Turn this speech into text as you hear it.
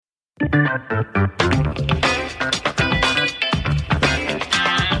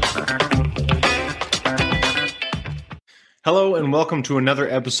Hello and welcome to another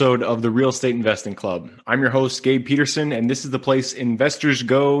episode of the Real Estate Investing Club. I'm your host, Gabe Peterson, and this is the place investors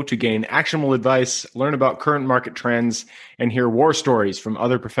go to gain actionable advice, learn about current market trends, and hear war stories from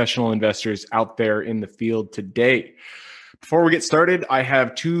other professional investors out there in the field today. Before we get started, I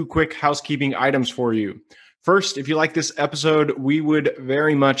have two quick housekeeping items for you. First, if you like this episode, we would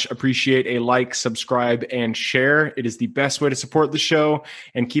very much appreciate a like, subscribe, and share. It is the best way to support the show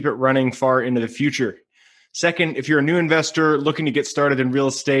and keep it running far into the future. Second, if you're a new investor looking to get started in real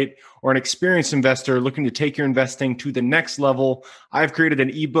estate or an experienced investor looking to take your investing to the next level, I've created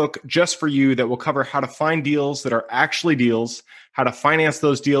an ebook just for you that will cover how to find deals that are actually deals, how to finance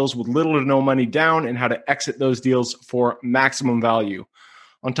those deals with little to no money down, and how to exit those deals for maximum value.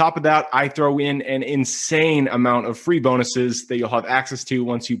 On top of that, I throw in an insane amount of free bonuses that you'll have access to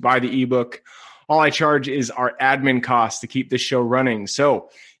once you buy the ebook. All I charge is our admin costs to keep this show running.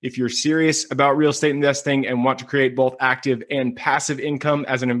 So if you're serious about real estate investing and want to create both active and passive income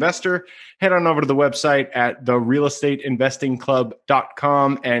as an investor, head on over to the website at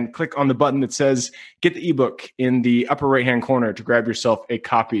therealestateinvestingclub.com and click on the button that says get the ebook in the upper right-hand corner to grab yourself a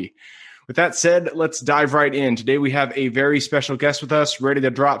copy. With that said, let's dive right in. Today we have a very special guest with us, ready to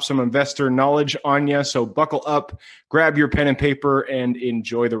drop some investor knowledge on you. So buckle up, grab your pen and paper, and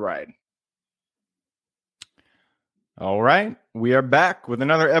enjoy the ride. All right, we are back with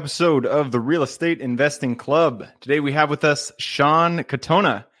another episode of the Real Estate Investing Club. Today we have with us Sean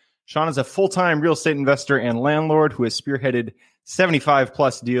Katona. Sean is a full-time real estate investor and landlord who has spearheaded 75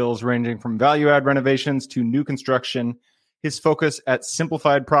 plus deals ranging from value-add renovations to new construction. His focus at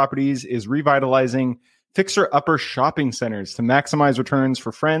Simplified Properties is revitalizing fixer-upper shopping centers to maximize returns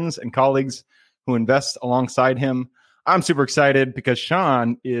for friends and colleagues who invest alongside him. I'm super excited because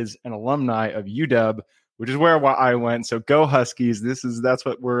Sean is an alumni of UW, which is where I went. So go Huskies. That's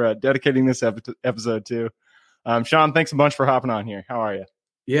what we're dedicating this episode to. Sean, thanks a bunch for hopping on here. How are you?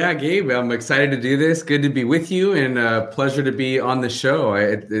 Yeah, Gabe, I'm excited to do this. Good to be with you and a pleasure to be on the show.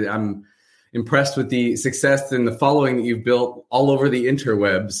 I'm impressed with the success and the following that you've built all over the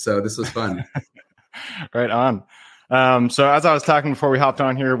interwebs. So this was fun. Right on. So as I was talking before we hopped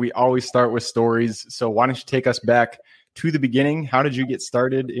on here, we always start with stories. So why don't you take us back to the beginning? How did you get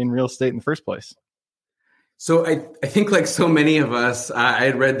started in real estate in the first place? So I think like so many of us, I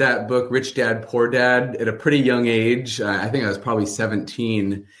had read that book, Rich Dad, Poor Dad, at a pretty young age. I think I was probably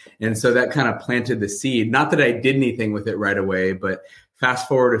 17. And so that kind of planted the seed. Not that I did anything with it right away, but fast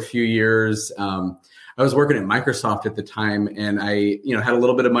forward a few years, I was working at Microsoft at the time, and I had a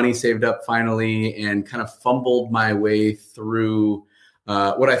little bit of money saved up finally and kind of fumbled my way through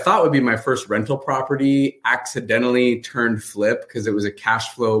what I thought would be my first rental property, accidentally turned flip because it was a cash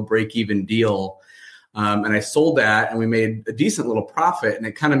flow break-even deal. And I sold that and we made a decent little profit, and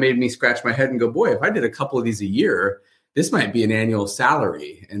it kind of made me scratch my head and go, boy, if I did a couple of these a year, this might be an annual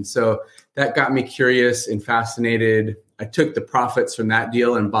salary. And so that got me curious and fascinated. I took the profits from that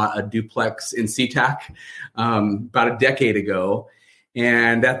deal and bought a duplex in SeaTac about a decade ago.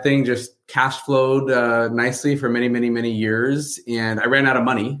 And that thing just cash flowed nicely for many, many, many years. And I ran out of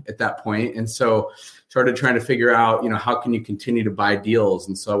money at that point. And so started trying to figure out, how can you continue to buy deals?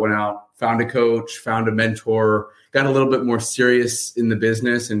 And so I went out, found a coach, found a mentor, got a little bit more serious in the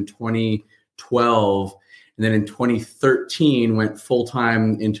business in 2012. And then in 2013, went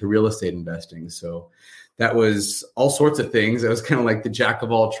full-time into real estate investing. So that was all sorts of things. It was kind of like the jack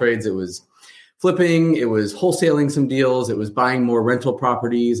of all trades. It was flipping, it was wholesaling some deals, it was buying more rental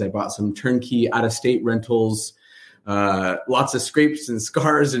properties. I bought some turnkey out-of-state rentals, lots of scrapes and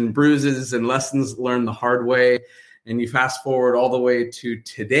scars and bruises and lessons learned the hard way. And you fast forward all the way to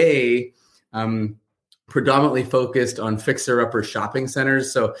today, predominantly focused on fixer-upper shopping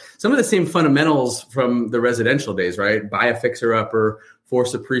centers. So some of the same fundamentals from the residential days, right? Buy a fixer-upper,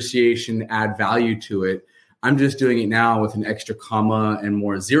 force appreciation, add value to it. I'm just doing it now with an extra comma and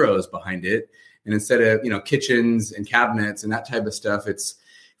more zeros behind it. And instead of, kitchens and cabinets and that type of stuff, it's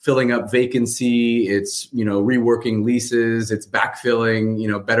filling up vacancy, it's, reworking leases, it's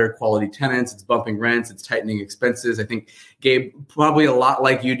backfilling, better quality tenants, it's bumping rents, it's tightening expenses. I think, Gabe, probably a lot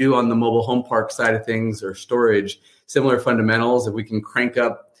like you do on the mobile home park side of things or storage, similar fundamentals. If we can crank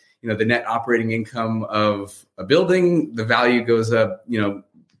up, the net operating income of a building, the value goes up,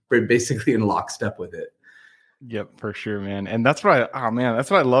 basically in lockstep with it. Yep, for sure, man. And that's what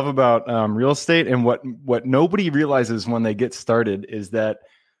I love about real estate. And what nobody realizes when they get started is that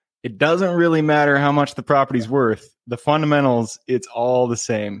it doesn't really matter how much the property's worth. The fundamentals, it's all the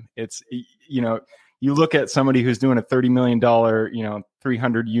same. It's, you look at somebody who's doing a $30 million,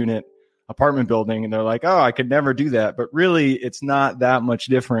 300 unit apartment building, and they're like, oh, I could never do that. But really, it's not that much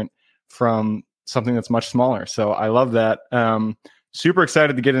different from something that's much smaller. So I love that. Super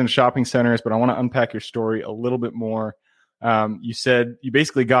excited to get into shopping centers, but I want to unpack your story a little bit more. You said you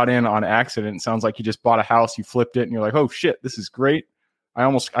basically got in on accident. It sounds like you just bought a house, you flipped it, and you're like, oh shit, this is great.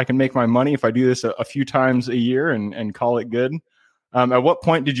 I can make my money if I do this a few times a year and call it good. At what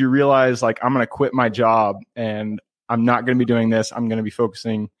point did you realize, like, I'm going to quit my job and I'm not going to be doing this. I'm going to be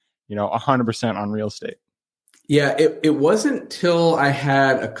focusing, 100% on real estate? Yeah, it wasn't till I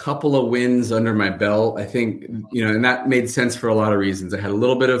had a couple of wins under my belt, I think, and that made sense for a lot of reasons. I had a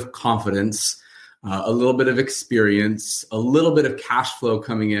little bit of confidence, a little bit of experience, a little bit of cash flow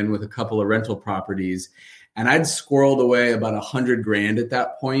coming in with a couple of rental properties. And I'd squirreled away about $100,000 at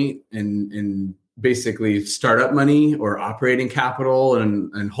that point in basically startup money or operating capital.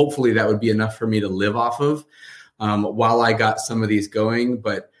 And hopefully that would be enough for me to live off of while I got some of these going.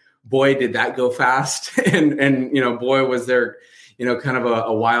 But boy, did that go fast. And boy, was there, kind of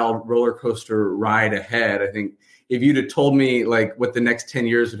a wild roller coaster ride ahead. I think if you'd have told me like what the next 10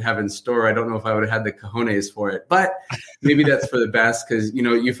 years would have in store, I don't know if I would have had the cojones for it, but maybe that's for the best. Cause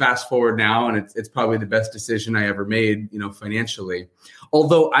you fast forward now and it's probably the best decision I ever made, financially.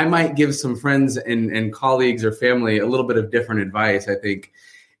 Although I might give some friends and colleagues or family a little bit of different advice. I think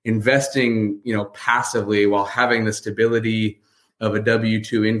investing, passively while having the stability of a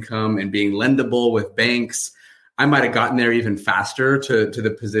W-2 income and being lendable with banks, I might have gotten there even faster to the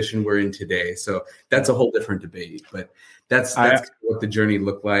position we're in today. So that's a whole different debate, but that's what the journey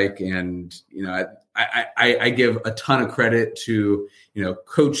looked like. And, I give a ton of credit to,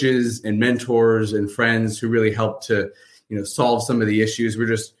 coaches and mentors and friends who really helped to, solve some of the issues.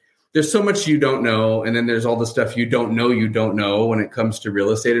 There's so much you don't know. And then there's all the stuff you don't know when it comes to real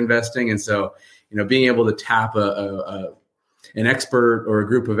estate investing. And so, being able to tap an expert or a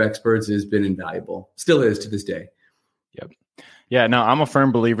group of experts has been invaluable. Still is to this day. Yep. Yeah, no, I'm a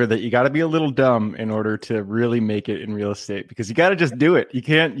firm believer that you got to be a little dumb in order to really make it in real estate, because you got to just do it. You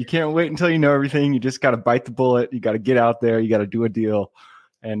can't wait until you know everything. You just got to bite the bullet. You got to get out there. You got to do a deal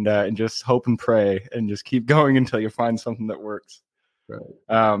and just hope and pray and just keep going until you find something that works.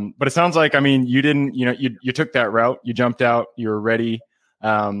 Right. But it sounds like, you didn't, you took that route, you jumped out, you were ready.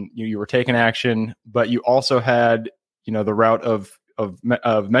 You were taking action, but you also had, the route of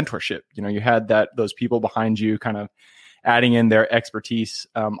mentorship. You had those people behind you kind of adding in their expertise.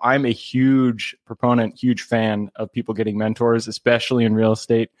 I'm a huge proponent, huge fan of people getting mentors, especially in real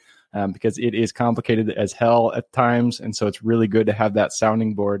estate, because it is complicated as hell at times. And so it's really good to have that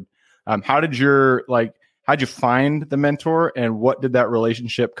sounding board. How'd you find the mentor, and what did that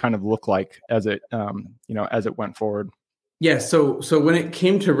relationship kind of look like as it went forward? Yeah. So when it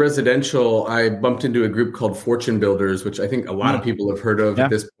came to residential, I bumped into a group called Fortune Builders, which I think a lot of people have heard of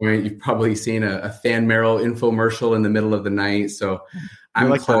at this point. You've probably seen a Fan Merrill infomercial in the middle of the night. So I'm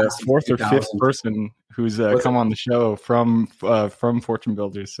like the fourth or fifth person who's come on the show from Fortune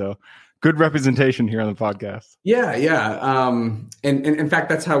Builders. So good representation here on the podcast. Yeah. And in fact,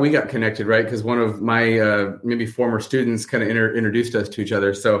 that's how we got connected, right? Because one of my maybe former students kind of introduced us to each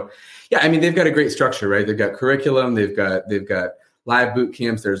other. So yeah, they've got a great structure, right? They've got curriculum, they've got live boot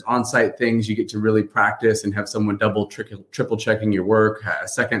camps, there's on-site things you get to really practice and have someone triple checking your work, a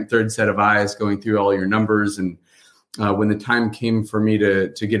second, third set of eyes going through all your numbers. And when the time came for me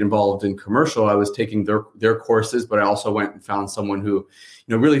to get involved in commercial, I was taking their courses, but I also went and found someone who,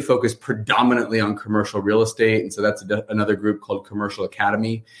 really focused predominantly on commercial real estate. And so that's another group called Commercial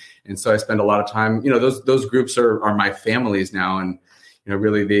Academy. And so I spend a lot of time, those groups are my families now. And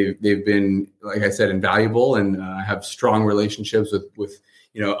really, they've been, like I said, invaluable, and I have strong relationships with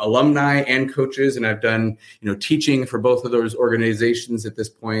alumni and coaches, and I've done teaching for both of those organizations at this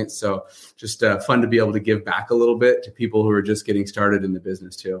point. So just fun to be able to give back a little bit to people who are just getting started in the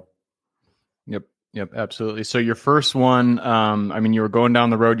business too. Yep, absolutely. So your first one, you were going down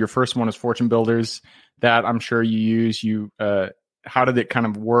the road. Your first one is Fortune Builders. That I'm sure you use. How did it kind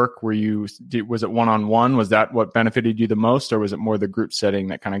of work? Was it one-on-one? Was that what benefited you the most, or was it more the group setting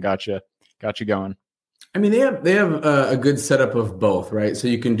that kind of got you going? They have a good setup of both, right? So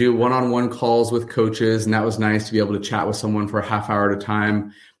you can do one-on-one calls with coaches, and that was nice to be able to chat with someone for a half hour at a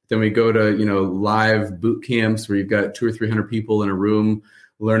time. Then we go to, live boot camps where you've got 200 or 300 people in a room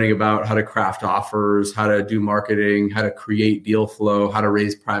learning about how to craft offers, how to do marketing, how to create deal flow, how to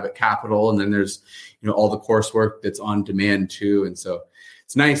raise private capital. And then there's, all the coursework that's on demand too. And so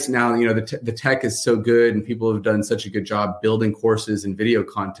it's nice now, the tech is so good and people have done such a good job building courses and video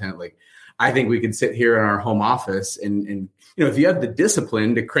content. Like, I think we could sit here in our home office and if you have the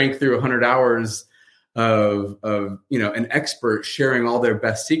discipline to crank through 100 hours of an expert sharing all their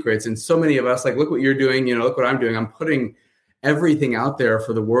best secrets. And so many of us, like, look what you're doing, look what I'm doing. I'm putting everything out there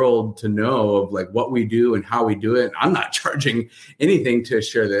for the world to know of, like, what we do and how we do it. I'm not charging anything to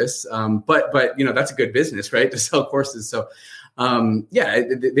share this. But that's a good business, right? To sell courses. So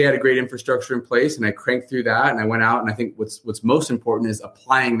they had a great infrastructure in place, and I cranked through that, and I went out. And I think what's most important is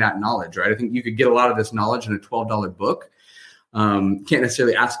applying that knowledge, right? I think you could get a lot of this knowledge in a $12 book. Can't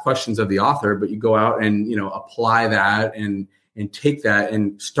necessarily ask questions of the author, but you go out and, apply that and take that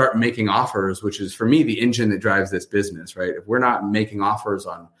and start making offers, which is, for me, the engine that drives this business, right? If we're not making offers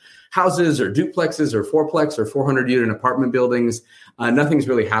on houses or duplexes or fourplex or 400 unit apartment buildings, nothing's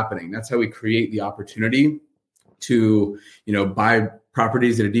really happening. That's how we create the opportunity to, buy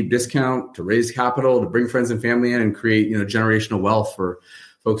properties at a deep discount, to raise capital, to bring friends and family in and create, generational wealth for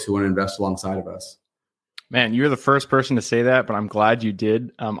folks who want to invest alongside of us. Man, you're the first person to say that, but I'm glad you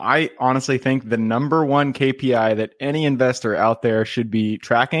did. I honestly think the number one KPI that any investor out there should be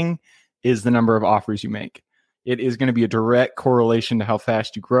tracking is the number of offers you make. It is going to be a direct correlation to how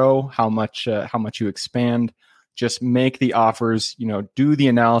fast you grow, how much you expand. Just make the offers, do the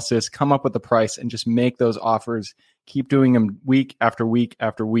analysis, come up with the price, and just make those offers. Keep doing them week after week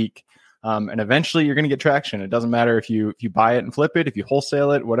after week. And eventually you're going to get traction. It doesn't matter if you buy it and flip it, if you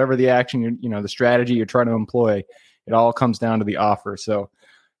wholesale it, whatever the action, the strategy you're trying to employ, it all comes down to the offer. So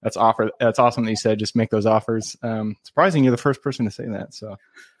that's awesome that you said, just make those offers. Surprising you're the first person to say that. So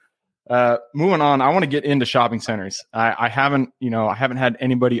moving on, I want to get into shopping centers. I haven't had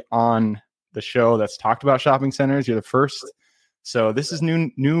anybody on the show that's talked about shopping centers. You're the first. So this is new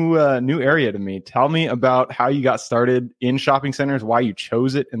area to me. Tell me about how you got started in shopping centers, why you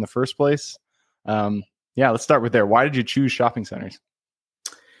chose it in the first place. Let's start with there. Why did you choose shopping centers?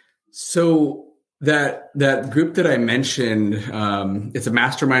 So that group that I mentioned, it's a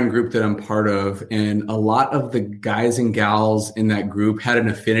mastermind group that I'm part of, and a lot of the guys and gals in that group had an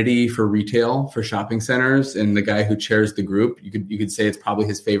affinity for retail, for shopping centers, and the guy who chairs the group, you could say it's probably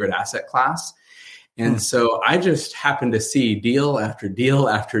his favorite asset class. And so I just happened to see deal after deal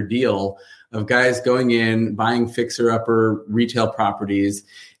after deal of guys going in, buying fixer-upper retail properties,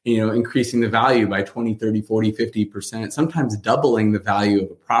 increasing the value by 20, 30, 40, 50%, sometimes doubling the value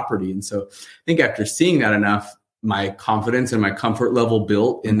of a property. And so I think after seeing that enough, my confidence and my comfort level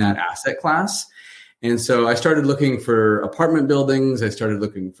built in that asset class. And so I started looking for apartment buildings. I started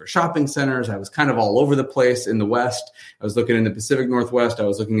looking for shopping centers. I was kind of all over the place in the West. I was looking in the Pacific Northwest. I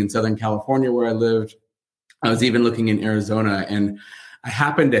was looking in Southern California where I lived. I was even looking in Arizona. And I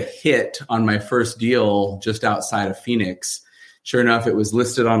happened to hit on my first deal just outside of Phoenix. Sure enough, it was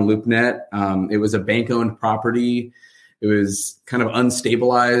listed on LoopNet. It was a bank-owned property. It was kind of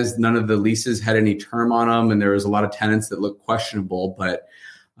unstabilized. None of the leases had any term on them. And there was a lot of tenants that looked questionable. But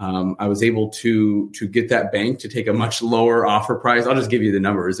I was able to get that bank to take a much lower offer price. I'll just give you the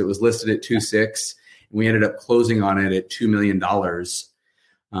numbers. It was listed at 2.6. And we ended up closing on it at $2 million.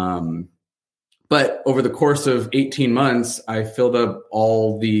 But over the course of 18 months, I filled up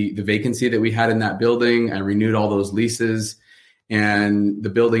all the vacancy that we had in that building. I renewed all those leases, and the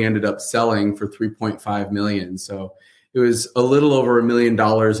building ended up selling for $3.5 million. So it was a little over $1 million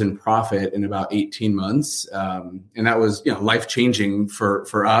in profit in about 18 months. And that was, life-changing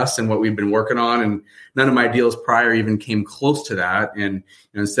for us and what we've been working on. And none of my deals prior even came close to that. And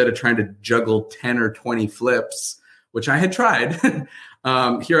instead of trying to juggle 10 or 20 flips, which I had tried,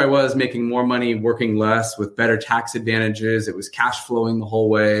 here I was making more money, working less with better tax advantages. It was cash flowing the whole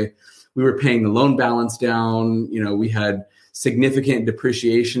way. We were paying the loan balance down. We had significant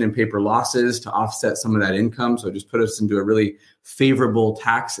depreciation and paper losses to offset some of that income. So it just put us into a really favorable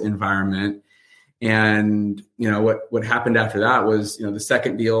tax environment. And, what happened after that was, the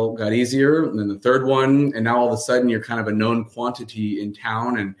second deal got easier, and then the third one. And now all of a sudden you're kind of a known quantity in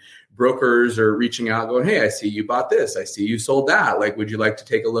town, and brokers are reaching out going, hey, I see you bought this. I see you sold that. Like, would you like to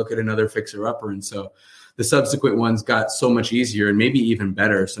take a look at another fixer upper? And so the subsequent ones got so much easier and maybe even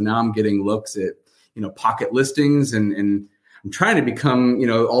better. So now I'm getting looks at, pocket listings, and I'm trying to become,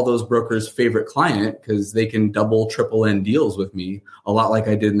 all those brokers' favorite client, because they can double, triple end deals with me, a lot like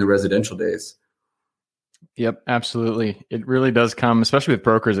I did in the residential days. Yep, absolutely. It really does come, especially with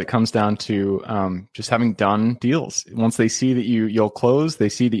brokers, it comes down to just having done deals. Once they see that you'll close, they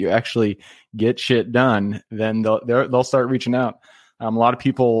see that you actually get shit done, then they'll start reaching out. A lot of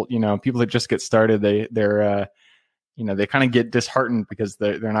people, people that just get started, they're they kind of get disheartened because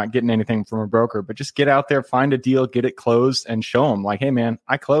they're not getting anything from a broker. But just get out there, find a deal, get it closed, and show them like, hey man,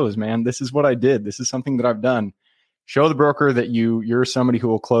 I closed, man. This is what I did. This is something that I've done. Show the broker that you're somebody who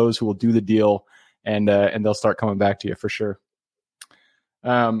will close, who will do the deal, and they'll start coming back to you for sure.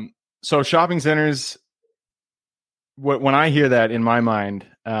 So shopping centers, when I hear that in my mind,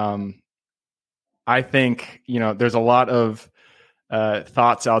 I think, there's a lot of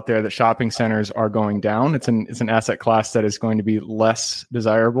thoughts out there that shopping centers are going down. It's an asset class that is going to be less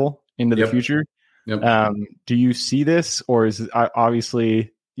desirable into the future. Yep. Do you see this, or is it,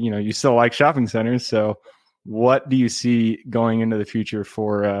 obviously, you still like shopping centers? So what do you see going into the future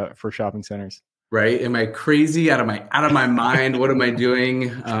for shopping centers? Right. Am I crazy out of my mind? What am I doing?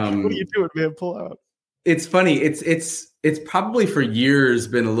 What are you doing, man? Pull out. It's funny. It's probably for years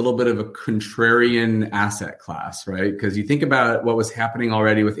been a little bit of a contrarian asset class, right? Because you think about what was happening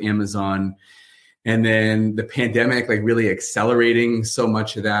already with Amazon, and then the pandemic, like really accelerating so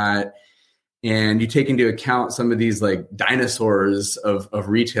much of that. And you take into account some of these like dinosaurs of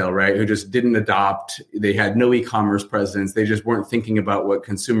retail, right? Who just didn't adopt. They had no e-commerce presence. They just weren't thinking about what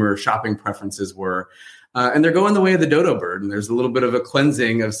consumer shopping preferences were. And they're going the way of the dodo bird. And there's a little bit of a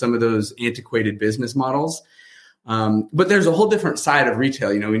cleansing of some of those antiquated business models. But there's a whole different side of retail.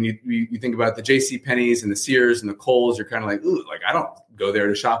 When you think about the J.C. Penney's and the Sears and the Kohl's, you're kind of like, ooh, like I don't go there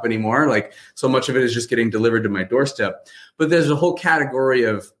to shop anymore. Like so much of it is just getting delivered to my doorstep. But there's a whole category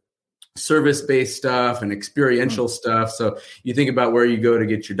of service-based stuff and experiential stuff. So you think about where you go to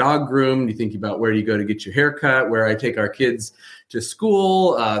get your dog groomed. You think about where you go to get your haircut, where I take our kids to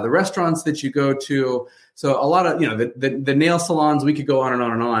school, the restaurants that you go to. So a lot of, the nail salons, we could go on and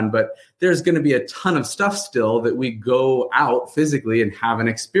on and on, but there's going to be a ton of stuff still that we go out physically and have an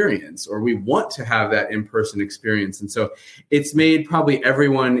experience, or we want to have that in-person experience. And so it's made probably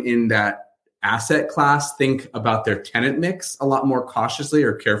everyone in that asset class think about their tenant mix a lot more cautiously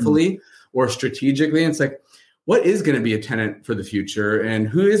or carefully or strategically. And it's like, what is going to be a tenant for the future, and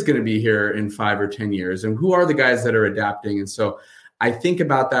who is going to be here in 5 or 10 years, and who are the guys that are adapting? And so I think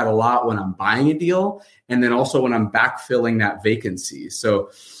about that a lot when I'm buying a deal, and then also when I'm backfilling that vacancy.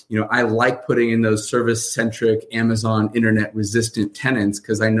 So, I like putting in those service-centric, Amazon, internet-resistant tenants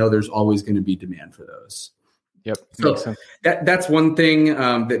because I know there's always going to be demand for those. Yep. So that's one thing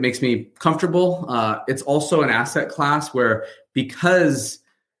that makes me comfortable. It's also an asset class where, because,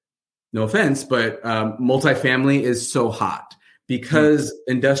 no offense, but multifamily is so hot, because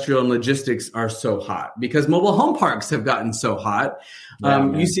industrial and logistics are so hot, because mobile home parks have gotten so hot.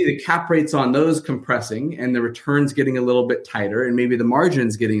 You see the cap rates on those compressing and the returns getting a little bit tighter, and maybe the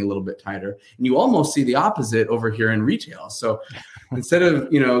margins getting a little bit tighter. And you almost see the opposite over here in retail. So instead of,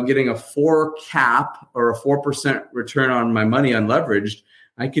 getting a 4 cap or a 4% return on my money unleveraged,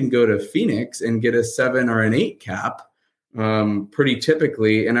 I can go to Phoenix and get a 7 or an 8 cap pretty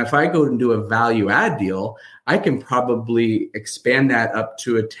typically. And if I go and do a value add deal, I can probably expand that up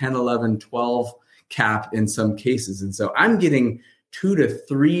to a 10, 11, 12 cap in some cases. And so I'm getting 2 to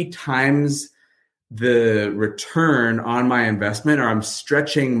 3 times the return on my investment, or I'm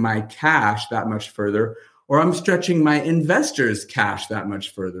stretching my cash that much further, or I'm stretching my investors' cash that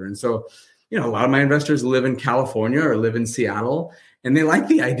much further. And so, a lot of my investors live in California or live in Seattle, and they like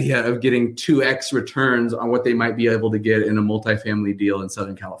the idea of getting 2x returns on what they might be able to get in a multifamily deal in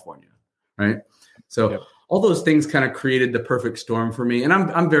Southern California, right? So all those things kind of created the perfect storm for me. And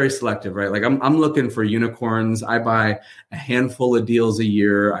I'm very selective, right? Like I'm looking for unicorns. I buy a handful of deals a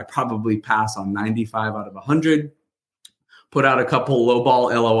year. I probably pass on 95 out of 100, put out a couple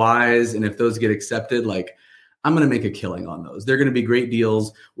lowball LOIs. And if those get accepted, like I'm going to make a killing on those. They're going to be great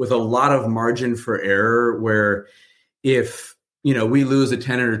deals with a lot of margin for error, where if, we lose a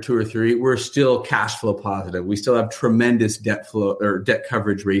tenant or 2 or 3, we're still cash flow positive. We still have tremendous debt flow or debt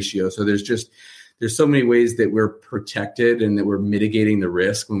coverage ratio. So there's so many ways that we're protected and that we're mitigating the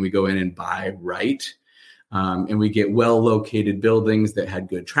risk when we go in and buy right. And we get well-located buildings that had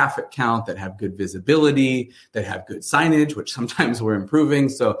good traffic count, that have good visibility, that have good signage, which sometimes we're improving.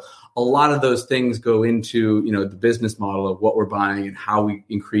 So a lot of those things go into, the business model of what we're buying and how we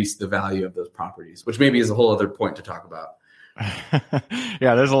increase the value of those properties, which maybe is a whole other point to talk about.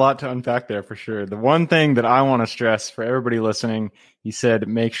 Yeah, there's a lot to unpack there for sure. The one thing that I want to stress for everybody listening, he said,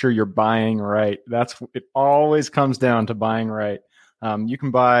 make sure you're buying right. It always comes down to buying right. You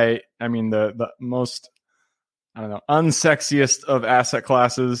can buy, the most, unsexiest of asset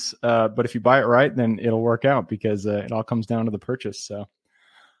classes. But if you buy it right, then it'll work out, because it all comes down to the purchase. So,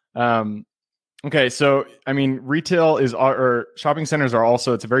 okay. So, retail or shopping centers are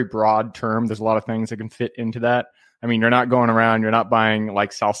also, it's a very broad term. There's a lot of things that can fit into that. You're not going around, you're not buying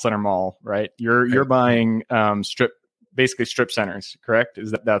like South Center Mall, right? You're buying basically strip centers, correct?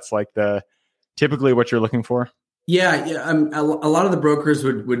 That's like typically what you're looking for? Yeah. A lot of the brokers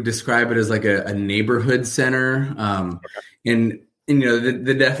would describe it as like a neighborhood center. And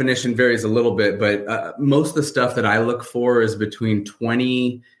the definition varies a little bit, but most of the stuff that I look for is between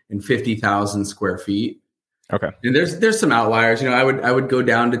 20 and 50,000 square feet. Okay. And there's some outliers. I would go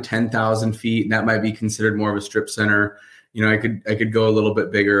down to 10,000 feet, and that might be considered more of a strip center. I could go a little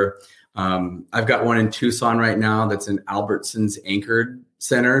bit bigger. I've got one in Tucson right now that's an Albertsons anchored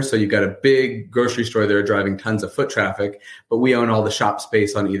center. So you've got a big grocery store there driving tons of foot traffic, but we own all the shop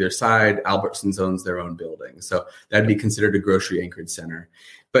space on either side. Albertsons owns their own building. So that'd be considered a grocery anchored center.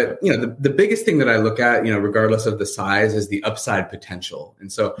 But, the biggest thing that I look at, regardless of the size, is the upside potential.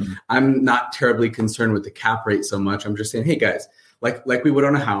 And so I'm not terribly concerned with the cap rate so much. I'm just saying, hey guys, like we would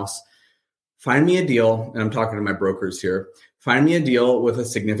on a house, find me a deal. And I'm talking to my brokers here. Find me a deal with a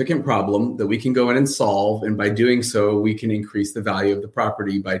significant problem that we can go in and solve. And by doing so, we can increase the value of the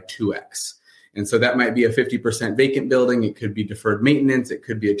property by 2x. And so that might be a 50% vacant building. It could be deferred maintenance. It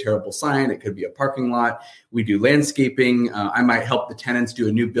could be a terrible sign. It could be a parking lot. We do landscaping. I might help the tenants do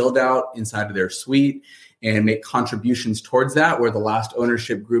a new build out inside of their suite and make contributions towards that where the last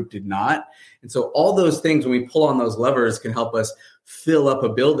ownership group did not. And so all those things, when we pull on those levers, can help us fill up a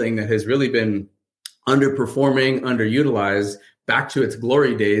building that has really been underperforming, underutilized, back to its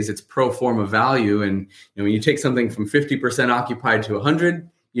glory days, its pro forma value. And when you take something from 50% occupied to 100,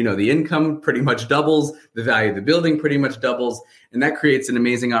 the income pretty much doubles, the value of the building pretty much doubles, and that creates an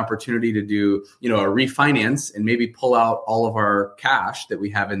amazing opportunity to do, a refinance and maybe pull out all of our cash that we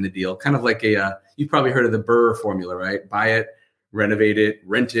have in the deal. Kind of like you've probably heard of the Burr formula, right? Buy it, renovate it,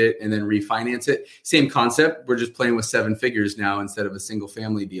 rent it, and then refinance it. Same concept. We're just playing with 7 figures now instead of a single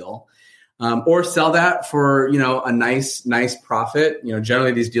family deal. Or sell that for, a nice profit.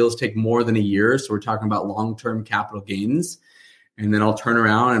 Generally these deals take more than a year. So we're talking about long-term capital gains. And then I'll turn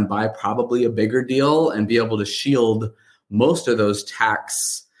around and buy probably a bigger deal and be able to shield most of those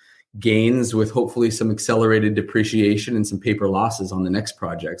tax gains with hopefully some accelerated depreciation and some paper losses on the next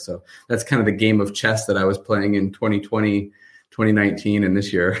project. So that's kind of the game of chess that I was playing in 2020, 2019, and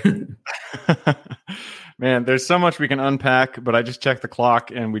this year. Man, there's so much we can unpack, but I just checked the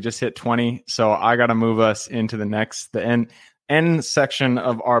clock and we just hit 20. So I got to move us into the end section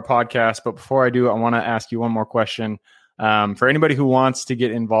of our podcast. But before I do, I want to ask you one more question. For anybody who wants to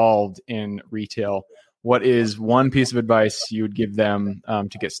get involved in retail, what is one piece of advice you would give them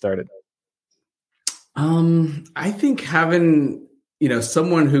to get started? I think having,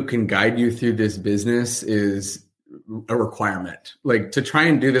 someone who can guide you through this business is a requirement. Like to try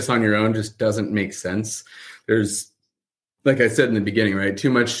and do this on your own just doesn't make sense. There's, like I said in the beginning, right? Too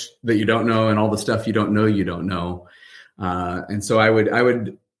much that you don't know and all the stuff you don't know. And so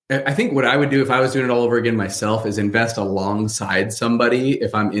I think what I would do if I was doing it all over again myself is invest alongside somebody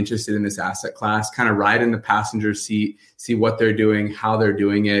if I'm interested in this asset class, kind of ride in the passenger seat, see what they're doing, how they're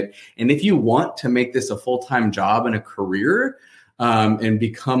doing it. And if you want to make this a full-time job and a career, and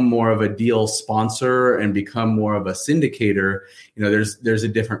become more of a deal sponsor and become more of a syndicator, there's a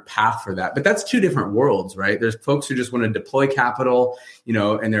different path for that. But that's 2 different worlds, right? There's folks who just want to deploy capital,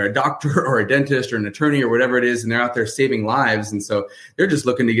 and they're a doctor or a dentist or an attorney or whatever it is, and they're out there saving lives. And so they're just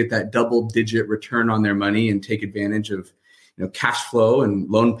looking to get that double-digit return on their money and take advantage of cash flow and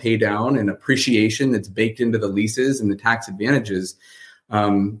loan pay down and appreciation that's baked into the leases and the tax advantages.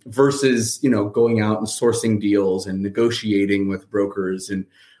 Versus, going out and sourcing deals and negotiating with brokers and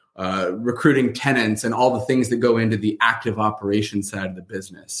recruiting tenants and all the things that go into the active operation side of the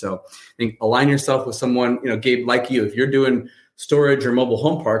business. So I think align yourself with someone, Gabe, like you. If you're doing storage or mobile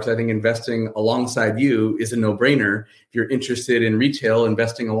home parks, I think investing alongside you is a no-brainer. If you're interested in retail,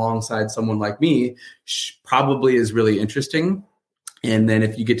 investing alongside someone like me probably is really interesting. And then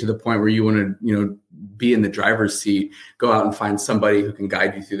if you get to the point where you want to, be in the driver's seat, go out and find somebody who can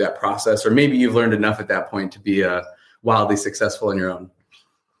guide you through that process. Or maybe you've learned enough at that point to be wildly successful on your own.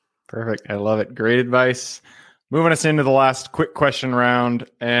 Perfect. I love it. Great advice. Moving us into the last quick question round.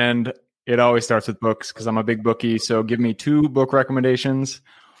 And it always starts with books because I'm a big bookie. So give me 2 book recommendations,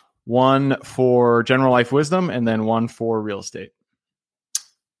 one for general life wisdom and then one for real estate.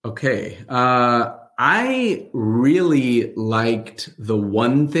 Okay. I really liked The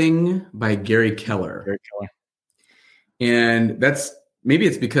One Thing by Gary Keller. And maybe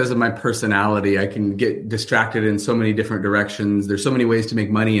it's because of my personality. I can get distracted in so many different directions. There's so many ways to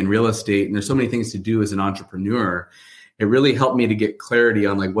make money in real estate, and there's so many things to do as an entrepreneur. It really helped me to get clarity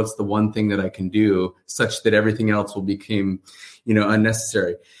on what's the one thing that I can do such that everything else will become,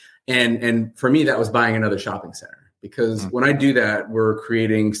 unnecessary. And for me, that was buying another shopping center. Because when I do that, we're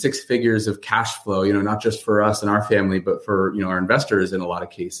creating 6 figures of cash flow, not just for us and our family, but for, our investors in a lot of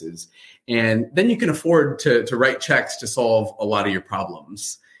cases. And then you can afford to write checks to solve a lot of your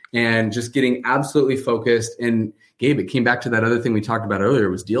problems and just getting absolutely focused. And Gabe, it came back to that other thing we talked about earlier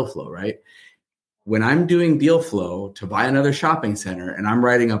was deal flow, right? When I'm doing deal flow to buy another shopping center and I'm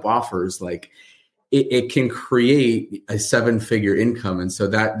writing up offers, it can create a 7-figure income. And so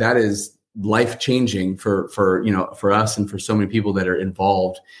that is life changing for us and for so many people that are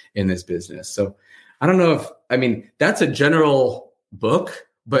involved in this business. So I don't know that's a general book,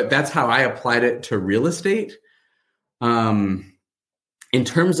 but that's how I applied it to real estate. In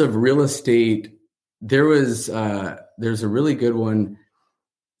terms of real estate, there's a really good one.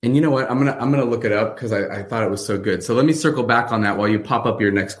 And you know what? I'm gonna look it up because I thought it was so good. So let me circle back on that while you pop up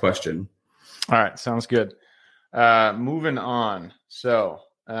your next question. All right, sounds good. Moving on. So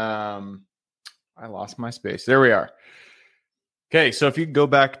I lost my space. There we are. Okay, so if you go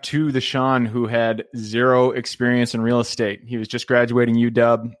back to the Sean who had zero experience in real estate, he was just graduating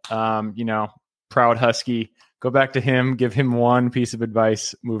UW, proud Husky. Go back to him, give him one piece of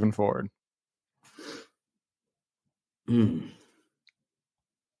advice moving forward.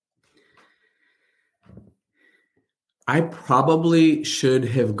 I probably should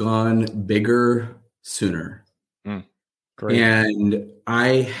have gone bigger sooner. Great. And I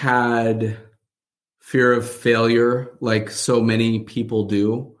had fear of failure, like so many people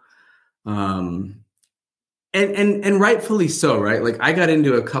do. And rightfully so, right? Like I got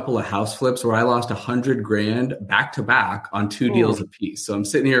into a couple of house flips where I lost $100,000 back to back on 2 deals apiece. So I'm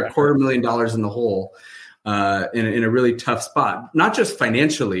sitting here $250,000 in the hole, in a really tough spot, not just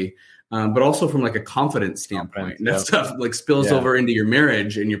financially, but also from like a confidence standpoint. And that stuff like spills over into your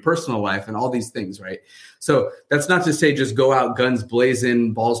marriage and your personal life and all these things, right? So that's not to say just go out guns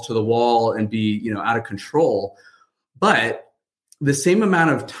blazing, balls to the wall and be, out of control. But the same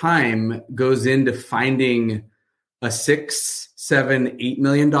amount of time goes into finding a $6, $7, $8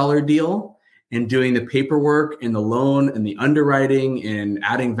 million deal and doing the paperwork and the loan and the underwriting and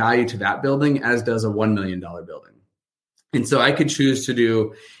adding value to that building as does a $1 million building. And so I could choose to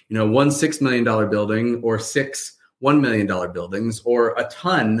do, one $6 million building or 6 $1 million buildings or a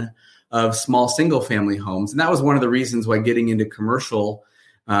ton of small single family homes. And that was one of the reasons why getting into commercial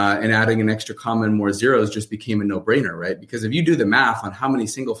and adding an extra comma and more zeros just became a no-brainer, right? Because if you do the math on how many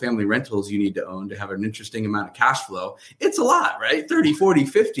single family rentals you need to own to have an interesting amount of cash flow, it's a lot, right? 30, 40,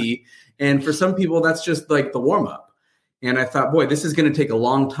 50. And for some people, that's just like the warm-up. And I thought, boy, this is going to take a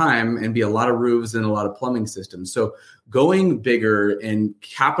long time and be a lot of roofs and a lot of plumbing systems. So going bigger and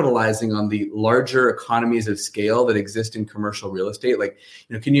capitalizing on the larger economies of scale that exist in commercial real estate. Like,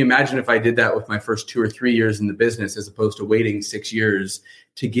 can you imagine if I did that with my first 2 or 3 years in the business, as opposed to waiting 6 years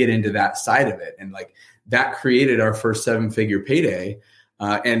to get into that side of it? And like that created our first 7-figure payday.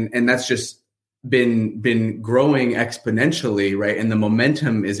 And that's just been growing exponentially, right? And the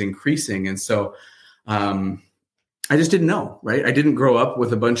momentum is increasing. And so, I just didn't know, right? I didn't grow up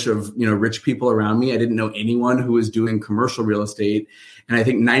with a bunch of, rich people around me. I didn't know anyone who was doing commercial real estate. And I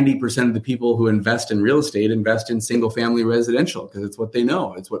think 90% of the people who invest in real estate invest in single family residential because it's what they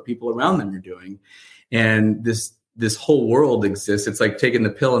know. It's what people around them are doing. And this whole world exists. It's like taking the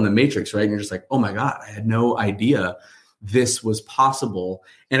pill in the Matrix, right? And you're just like, oh my God, I had no idea this was possible.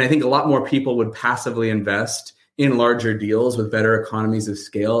 And I think a lot more people would passively invest in larger deals with better economies of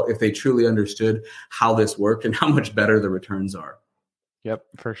scale if they truly understood how this worked and how much better the returns are. Yep,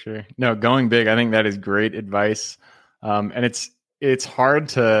 for sure. No, going big, I think that is great advice. And it's hard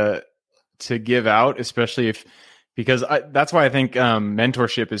to give out, especially because that's why I think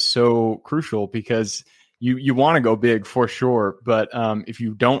mentorship is so crucial, because you want to go big for sure. But if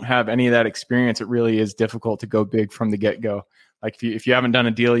you don't have any of that experience, it really is difficult to go big from the get-go. Like if you haven't done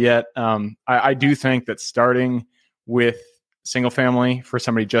a deal yet, I do think that starting with single family for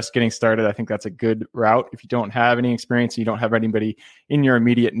somebody just getting started, I think that's a good route. If you don't have any experience, you don't have anybody in your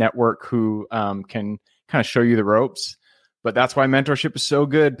immediate network who can kind of show you the ropes. But that's why mentorship is so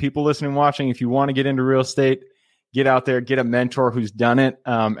good. People listening, watching, if you want to get into real estate, get out there, get a mentor who's done it,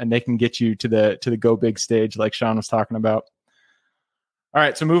 and they can get you to the go big stage like Sean was talking about. All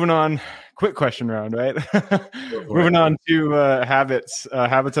right, so moving on, quick question round, right? Moving on to habits.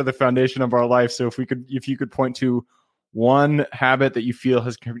 Habits are the foundation of our life. So if you could point to one habit that you feel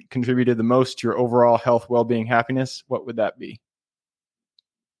has contributed the most to your overall health, well-being, happiness, what would that be?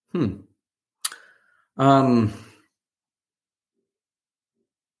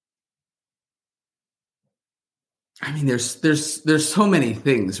 I mean, there's so many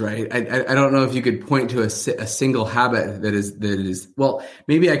things, right? I don't know if you could point to a single habit that is, well,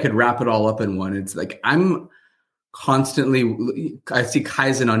 maybe I could wrap it all up in one. It's like, I see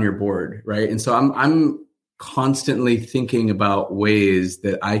Kaizen on your board, right? And so I'm constantly thinking about ways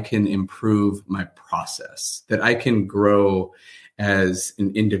that I can improve my process, that I can grow as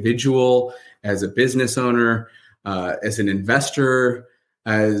an individual, as a business owner, as an investor,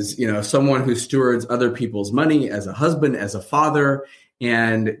 as someone who stewards other people's money, as a husband, as a father.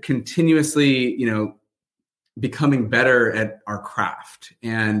 and continuously, becoming better at our craft.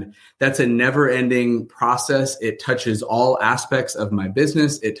 And that's a never ending process. It touches all aspects of my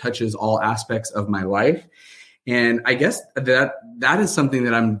business. It touches all aspects of my life. And I guess that is something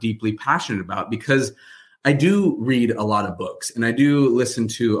that I'm deeply passionate about, because I do read a lot of books, and I do listen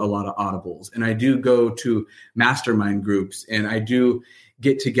to a lot of audibles, and I do go to mastermind groups, and I do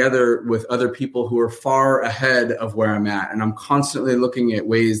get together with other people who are far ahead of where I'm at. And I'm constantly looking at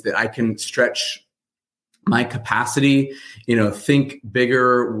ways that I can stretch my capacity, think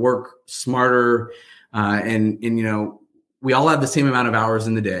bigger, work smarter. And we all have the same amount of hours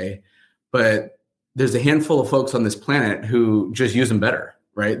in the day, but there's a handful of folks on this planet who just use them better,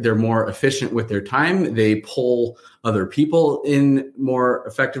 right? They're more efficient with their time. They pull other people in more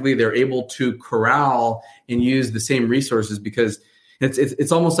effectively. They're able to corral and use the same resources, because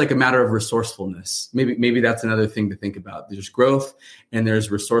it's almost like a matter of resourcefulness. Maybe that's another thing to think about. There's growth and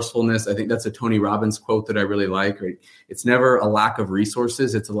there's resourcefulness. I think that's a Tony Robbins quote that I really like. Right? It's never a lack of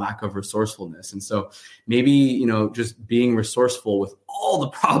resources. It's a lack of resourcefulness. And so maybe, just being resourceful with all the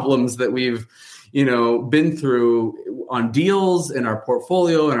problems that we've, been through on deals in our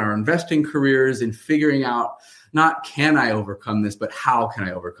portfolio and our investing careers, and figuring out, not can I overcome this, but how can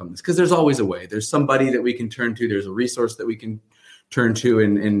I overcome this? Because there's always a way. There's somebody that we can turn to. There's a resource that we can turn to,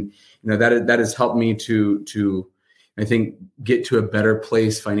 and that has helped me to I think get to a better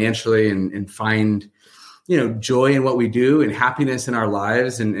place financially, and find joy in what we do and happiness in our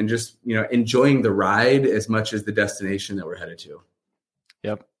lives, and just enjoying the ride as much as the destination that we're headed to.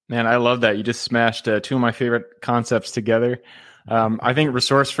 Yep, man, I love that. You just smashed two of my favorite concepts together. I think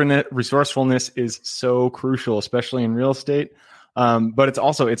resourcefulness is so crucial, especially in real estate. But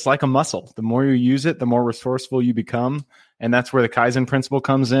it's like a muscle. The more you use it, the more resourceful you become. And that's where the Kaizen principle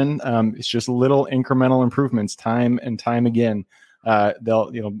comes in. It's just little incremental improvements, time and time again.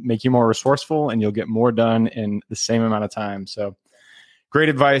 They'll make you more resourceful, and you'll get more done in the same amount of time. So great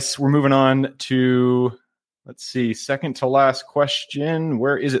advice. We're moving on to, let's see, second to last question.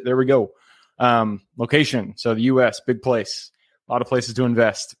 Where is it? There we go. Location. So the U.S., big place, a lot of places to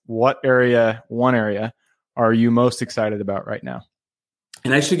invest. One area are you most excited about right now?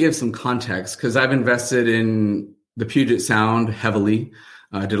 And I should give some context, because I've invested in the Puget Sound heavily.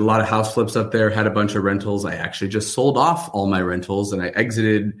 Did a lot of house flips up there, had a bunch of rentals. I actually just sold off all my rentals, and I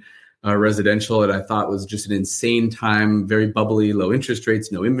exited residential that I thought was just an insane time, very bubbly, low interest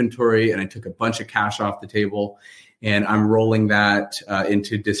rates, no inventory. And I took a bunch of cash off the table, and I'm rolling that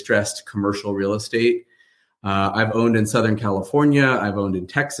into distressed commercial real estate. I've owned in Southern California. I've owned in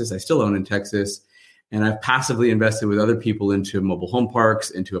Texas. I still own in Texas. And I've passively invested with other people into mobile home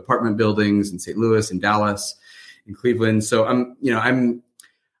parks, into apartment buildings in St. Louis and Dallas, in Cleveland. So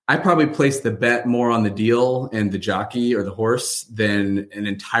I probably place the bet more on the deal and the jockey or the horse than an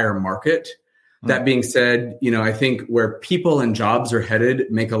entire market. That being said, I think where people and jobs are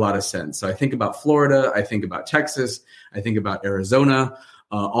headed make a lot of sense. So I think about Florida, I think about Texas, I think about Arizona,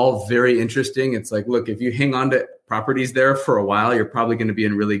 all very interesting. It's like, look, if you hang on to properties there for a while, you're probably going to be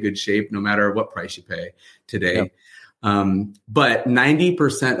in really good shape, no matter what price you pay today. Yep. But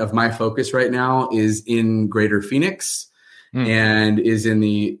 90% of my focus right now is in Greater Phoenix and is in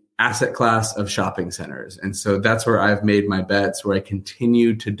the asset class of shopping centers. And so that's where I've made my bets, where I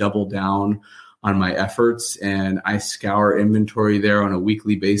continue to double down on my efforts, and I scour inventory there on a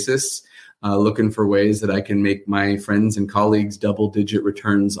weekly basis, looking for ways that I can make my friends and colleagues double-digit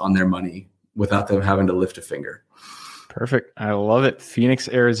returns on their money without them having to lift a finger. Perfect. I love it. Phoenix,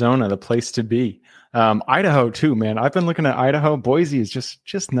 Arizona, the place to be. Idaho too, man. I've been looking at Idaho. Boise is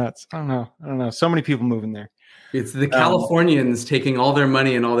just nuts. I don't know. So many people moving there. It's the Californians taking all their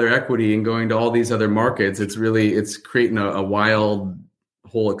money and all their equity and going to all these other markets. It's creating a wild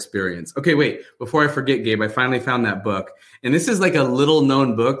whole experience. Okay, wait, before I forget, Gabe, I finally found that book. And this is like a little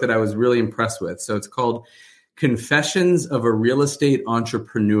known book that I was really impressed with. So it's called Confessions of a Real Estate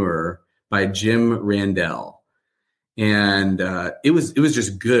Entrepreneur by Jim Randell. And it was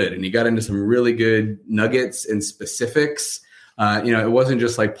just good. And he got into some really good nuggets and specifics. It wasn't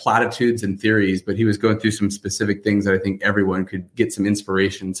just like platitudes and theories, but he was going through some specific things that I think everyone could get some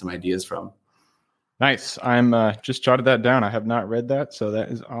inspiration, some ideas from. Nice. I'm just jotted that down. I have not read that, so that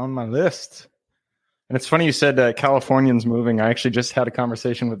is on my list. And it's funny you said Californians moving. I actually just had a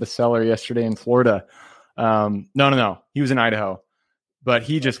conversation with the seller yesterday in Florida. No. He was in Idaho. But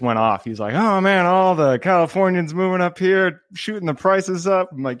he just went off. He's like, oh, man, all the Californians moving up here, shooting the prices up.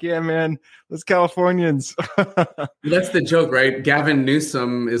 I'm like, yeah, man, those Californians. That's the joke, right? Gavin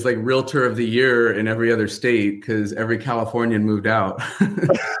Newsom is like realtor of the year in every other state because every Californian moved out.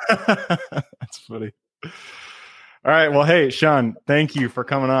 That's funny. All right. Well, hey, Sean, thank you for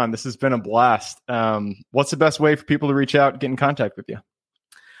coming on. This has been a blast. What's the best way for people to reach out, get in contact with you?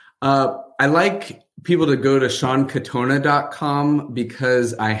 I like people to go to SeanKatona.com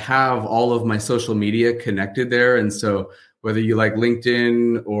because I have all of my social media connected there. And so whether you like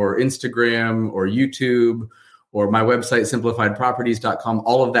LinkedIn or Instagram or YouTube or my website, simplifiedproperties.com,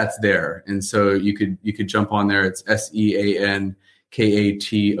 all of that's there. And so you could jump on there. It's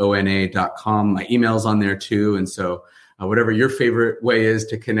SeanKatona.com. My email's on there too. And so whatever your favorite way is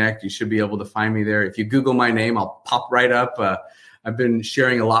to connect, you should be able to find me there. If you Google my name, I'll pop right up. I've been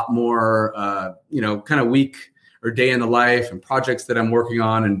sharing a lot more, kind of week or day in the life and projects that I'm working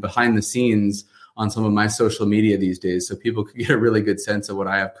on and behind the scenes on some of my social media these days. So people can get a really good sense of what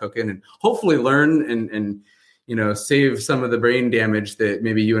I have cooking and hopefully learn and save some of the brain damage that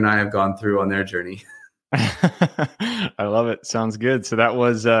maybe you and I have gone through on their journey. I love it. Sounds good. So that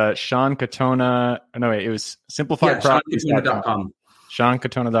was Sean Katona. No, wait, it was simplifiedproperties.com.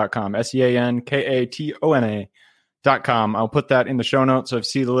 SeanKatona.com. SeanKatona.com. I'll put that in the show notes. So if you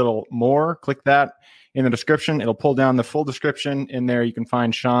see the little more, click that in the description. It'll pull down the full description. In there, you can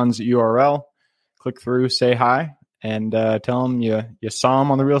find Sean's URL. Click through, say hi, and tell him you saw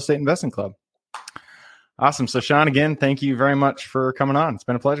him on the Real Estate Investing Club. Awesome. So Sean, again, thank you very much for coming on. It's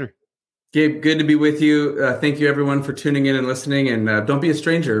been a pleasure. Gabe, good to be with you. Thank you, everyone, for tuning in and listening. And don't be a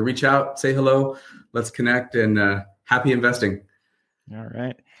stranger. Reach out, say hello. Let's connect, and happy investing. All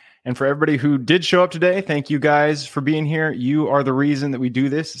right. And for everybody who did show up today, thank you guys for being here. You are the reason that we do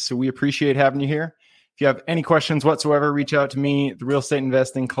this, so we appreciate having you here. If you have any questions whatsoever, reach out to me,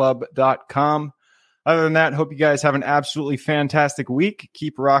 therealestateinvestingclub.com. Other than that, hope you guys have an absolutely fantastic week.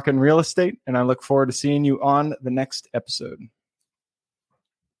 Keep rocking real estate, and I look forward to seeing you on the next episode.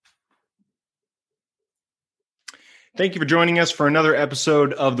 Thank you for joining us for another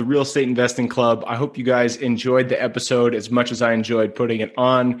episode of the Real Estate Investing Club. I hope you guys enjoyed the episode as much as I enjoyed putting it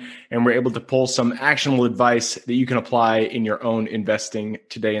on, and we're able to pull some actionable advice that you can apply in your own investing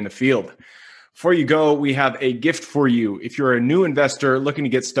today in the field. Before you go, we have a gift for you. If you're a new investor looking to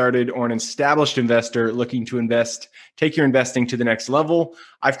get started or an established investor looking to take your investing to the next level,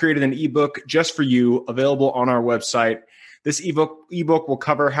 I've created an ebook just for you, available on our website. This ebook will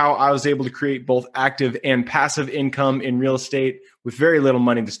cover how I was able to create both active and passive income in real estate with very little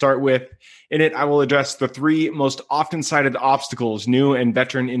money to start with. In it, I will address the 3 most often cited obstacles new and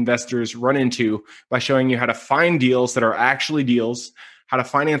veteran investors run into by showing you how to find deals that are actually deals, how to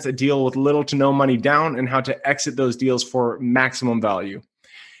finance a deal with little to no money down, and how to exit those deals for maximum value.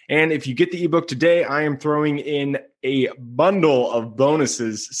 And if you get the ebook today, I am throwing in a bundle of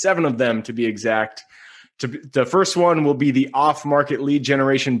bonuses, 7 of them to be exact. The first one will be the off-market lead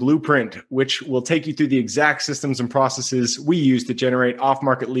generation blueprint, which will take you through the exact systems and processes we use to generate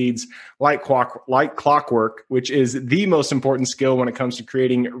off-market leads like clockwork, which is the most important skill when it comes to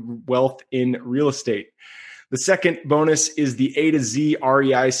creating wealth in real estate. The second bonus is the A to Z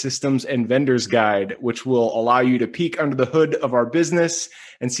REI systems and vendors guide, which will allow you to peek under the hood of our business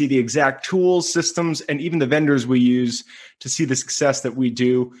and see the exact tools, systems, and even the vendors we use to see the success that we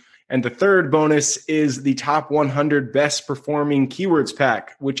do. And the third bonus is the top 100 best performing keywords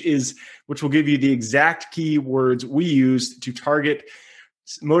pack, which will give you the exact keywords we use to target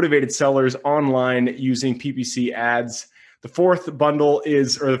motivated sellers online using PPC ads. The fourth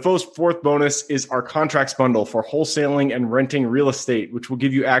bonus is our contracts bundle for wholesaling and renting real estate, which will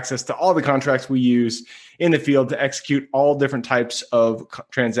give you access to all the contracts we use in the field to execute all different types of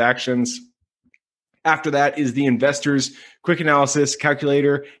transactions. After that is the Investors Quick Analysis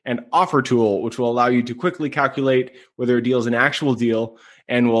Calculator and Offer Tool, which will allow you to quickly calculate whether a deal is an actual deal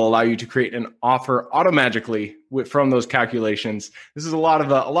and will allow you to create an offer automatically from those calculations. This is a lot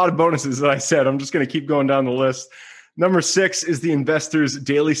of bonuses that I said. I'm just going to keep going down the list. Number 6 is the Investor's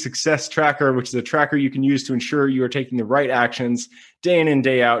Daily Success Tracker, which is a tracker you can use to ensure you are taking the right actions day in and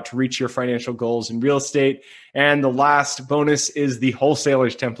day out to reach your financial goals in real estate. And the last bonus is the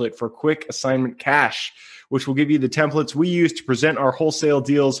Wholesaler's Template for Quick Assignment Cash, which will give you the templates we use to present our wholesale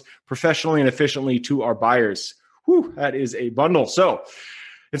deals professionally and efficiently to our buyers. Whew, that is a bundle. So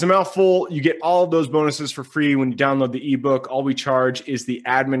it's a mouthful. You get all of those bonuses for free when you download the ebook. All we charge is the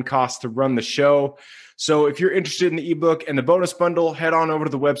admin cost to run the show. So if you're interested in the ebook and the bonus bundle, head on over to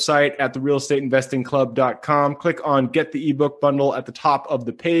the website at therealestateinvestingclub.com. Click on Get the ebook bundle at the top of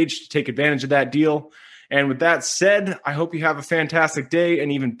the page to take advantage of that deal. And with that said, I hope you have a fantastic day, an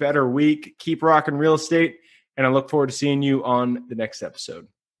even better week. Keep rocking real estate, and I look forward to seeing you on the next episode.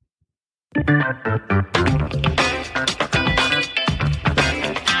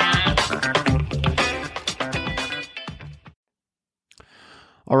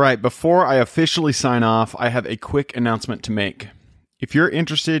 All right, before I officially sign off, I have a quick announcement to make. If you're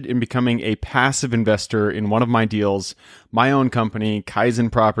interested in becoming a passive investor in one of my deals, my own company,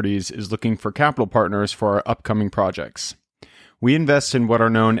 Kaizen Properties, is looking for capital partners for our upcoming projects. We invest in what are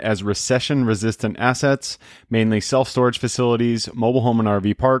known as recession-resistant assets, mainly self-storage facilities, mobile home and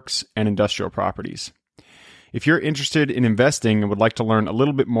RV parks, and industrial properties. If you're interested in investing and would like to learn a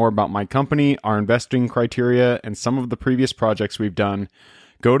little bit more about my company, our investing criteria, and some of the previous projects we've done,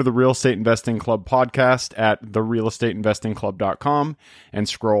 go to the Real Estate Investing Club podcast at therealestateinvestingclub.com and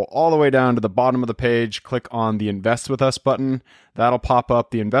scroll all the way down to the bottom of the page. Click on the Invest With Us button. That'll pop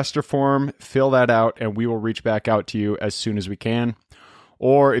up the investor form. Fill that out, and we will reach back out to you as soon as we can.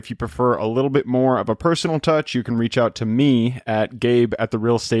 Or if you prefer a little bit more of a personal touch, you can reach out to me at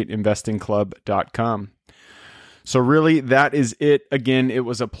gabe@therealestateinvestingclub.com. So really, that is it. Again, it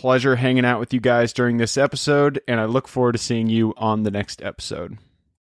was a pleasure hanging out with you guys during this episode, and I look forward to seeing you on the next episode.